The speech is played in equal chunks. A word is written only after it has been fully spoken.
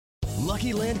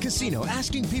Lucky Land Casino,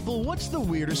 asking people, what's the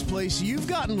weirdest place you've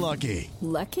gotten lucky?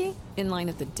 Lucky? In line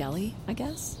at the deli, I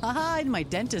guess? Aha, in my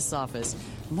dentist's office.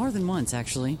 More than once,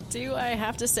 actually. Do I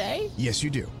have to say? Yes, you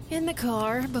do. In the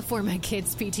car before my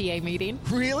kids' PTA meeting.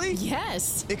 Really?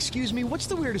 Yes. Excuse me, what's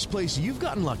the weirdest place you've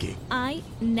gotten lucky? I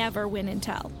never win and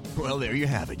tell. Well, there you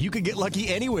have it. You can get lucky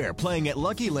anywhere, playing at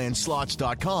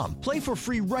LuckyLandSlots.com. Play for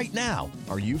free right now.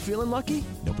 Are you feeling lucky?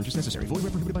 No purchase necessary. Void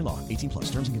where prohibited by law. 18 plus.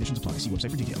 Terms and conditions apply. See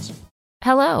website for details.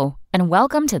 Hello, and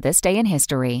welcome to This Day in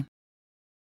History.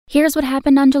 Here's what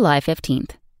happened on July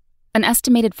 15th. An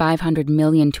estimated 500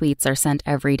 million tweets are sent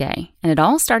every day, and it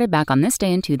all started back on this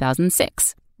day in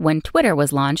 2006, when Twitter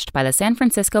was launched by the San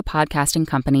Francisco podcasting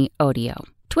company Odeo.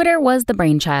 Twitter was the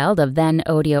brainchild of then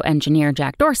Odeo engineer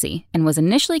Jack Dorsey and was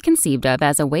initially conceived of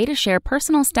as a way to share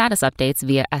personal status updates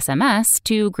via SMS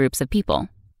to groups of people.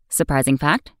 Surprising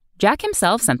fact, Jack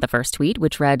himself sent the first tweet,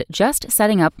 which read, "Just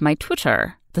setting up my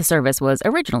Twitter." The service was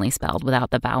originally spelled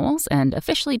without the vowels and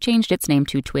officially changed its name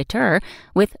to Twitter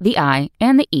with the I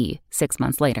and the E 6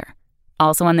 months later.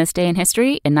 Also on this day in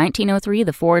history, in 1903,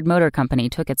 the Ford Motor Company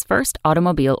took its first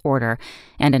automobile order,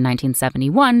 and in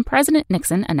 1971, President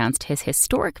Nixon announced his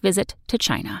historic visit to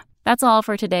China. That's all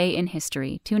for today in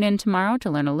history. Tune in tomorrow to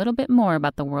learn a little bit more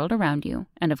about the world around you.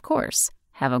 And of course,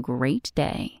 have a great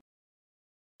day.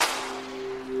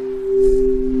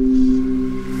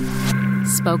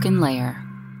 Spoken Layer.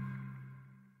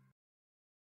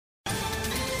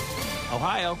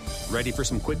 Ohio, ready for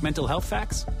some quick mental health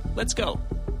facts? Let's go.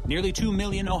 Nearly 2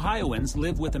 million Ohioans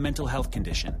live with a mental health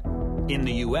condition. In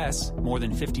the U.S., more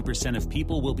than 50% of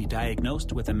people will be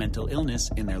diagnosed with a mental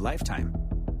illness in their lifetime.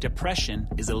 Depression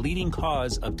is a leading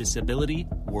cause of disability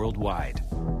worldwide.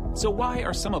 So why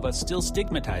are some of us still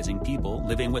stigmatizing people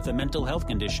living with a mental health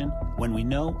condition when we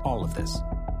know all of this?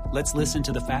 Let's listen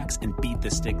to the facts and beat the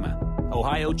stigma.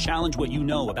 Ohio, challenge what you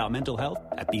know about mental health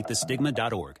at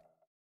beatthestigma.org.